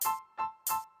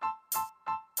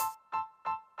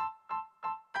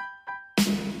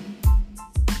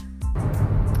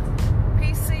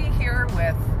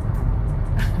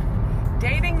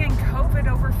it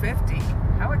over 50.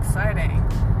 How exciting.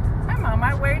 I'm on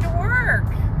my way to work.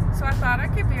 So I thought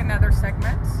I'd give you another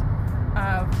segment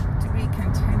to be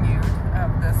continued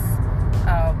of this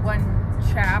one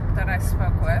chap that I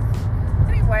spoke with.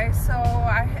 Anyway, so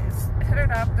I hit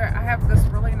it up there. I have this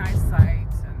really nice site,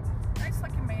 and nice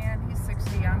looking man. He's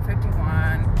 60, I'm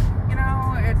 51. You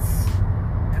know, it's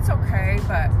okay,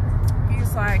 but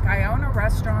he's like, I own a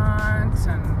restaurant,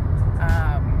 and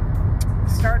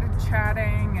started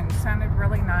chatting and sounded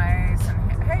really nice,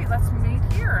 and hey, let's meet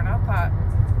here. And I thought,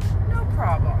 no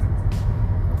problem.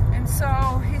 And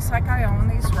so he's like, I own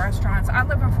these restaurants. I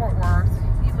live in Fort Worth.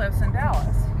 He lives in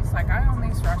Dallas. He's like, I own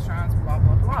these restaurants, blah,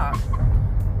 blah, blah.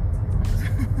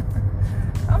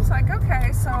 I was like,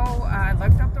 okay. So I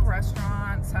looked up the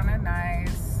restaurant, sounded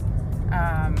nice.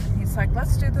 He's like,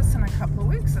 let's do this in a couple of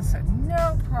weeks. I said,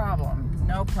 no problem,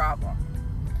 no problem.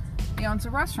 He owns a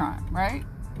restaurant, right?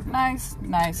 Nice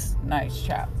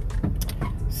chap.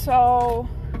 So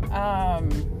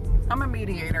I'm a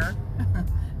mediator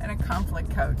and a conflict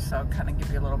coach, so I'll kind of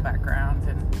give you a little background.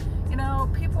 And you know,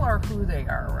 people are who they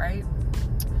are, right?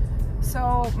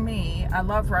 So me, I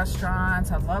love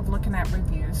restaurants, I love looking at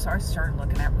reviews, so I started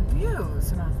looking at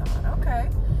reviews, and I thought, okay,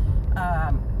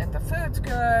 if the food's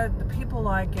good, the people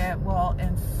like it. Well,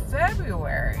 in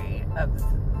February of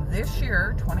this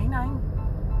year,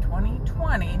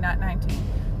 2020, not 19,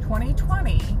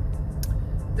 2020,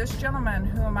 this gentleman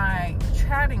who am I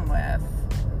chatting with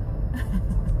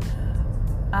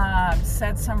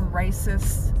said some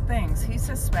racist things. He's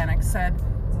Hispanic, said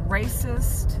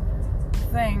racist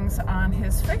things on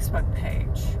his Facebook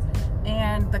page,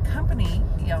 and the company,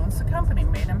 he owns the company,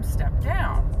 made him step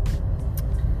down.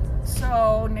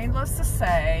 So needless to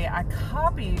say, I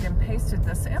copied and pasted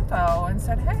this info and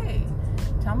said, hey,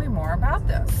 tell me more about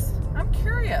this. I'm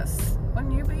curious,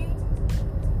 wouldn't you be?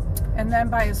 And then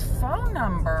by his phone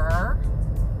number,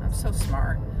 I'm so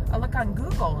smart, I look on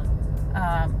Google,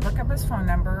 look up his phone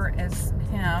number, is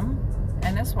him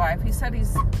and his wife. He said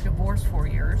he's divorced 4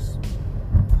 years.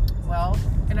 Well,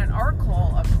 in an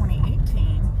article of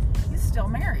 2018, he's still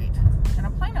married in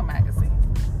a Plano magazine.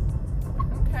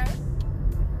 Okay,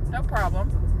 no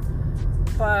problem.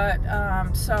 But,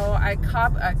 so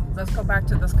let's go back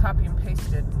to this copy and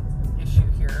pasted issue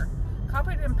here.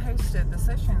 Copied and pasted this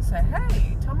issue and said,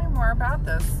 hey, tell me more about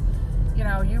this. You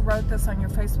know, you wrote this on your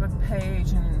Facebook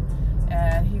page,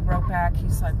 and he wrote back,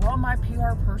 he's like, well, my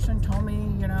PR person told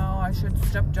me, you know, I should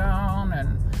step down,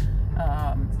 and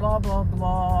blah, blah,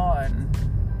 blah. And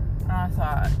I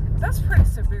thought, that's pretty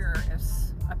severe. If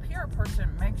a PR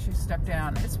person makes you step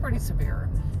down, it's pretty severe.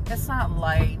 It's not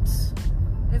light.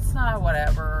 It's not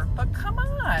whatever. But come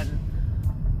on.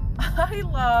 I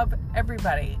love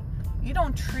everybody. You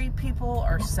don't treat people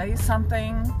or say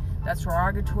something that's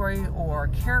derogatory or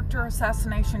character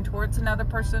assassination towards another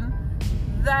person.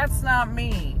 That's not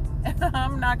me. And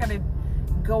I'm not going to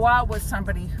go out with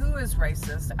somebody who is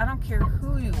racist. I don't care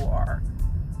who you are.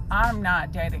 I'm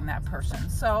not dating that person.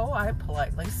 So I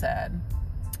politely said,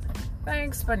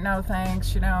 thanks, but no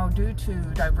thanks. You know, due to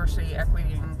diversity,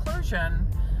 equity, and inclusion,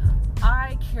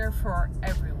 I care for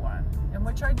everyone, in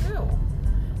which I do.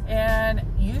 And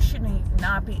you should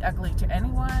not be ugly to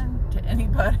anyone, to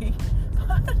anybody.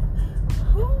 But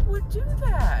who would do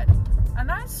that?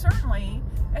 And I certainly,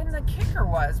 and the kicker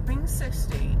was, being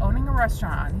 60, owning a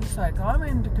restaurant, he's like, oh, I'm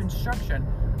into construction.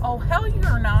 Oh, hell,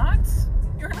 you're not.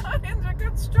 You're not into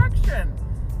construction.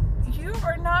 You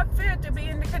are not fit to be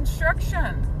into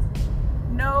construction.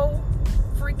 No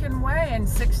freaking way. And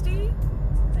 60?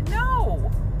 No.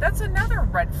 That's another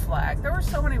red flag. There were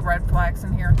so many red flags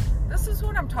in here. This is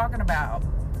what I'm talking about,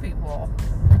 people.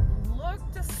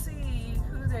 Look to see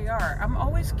who they are. I'm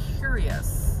always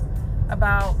curious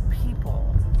about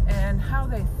people and how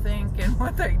they think and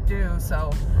what they do.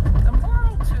 So the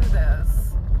moral to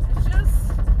this is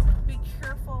just be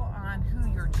careful on who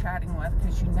you're chatting with,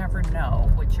 because you never know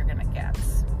what you're going to get.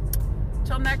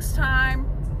 Till next time,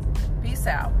 peace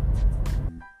out.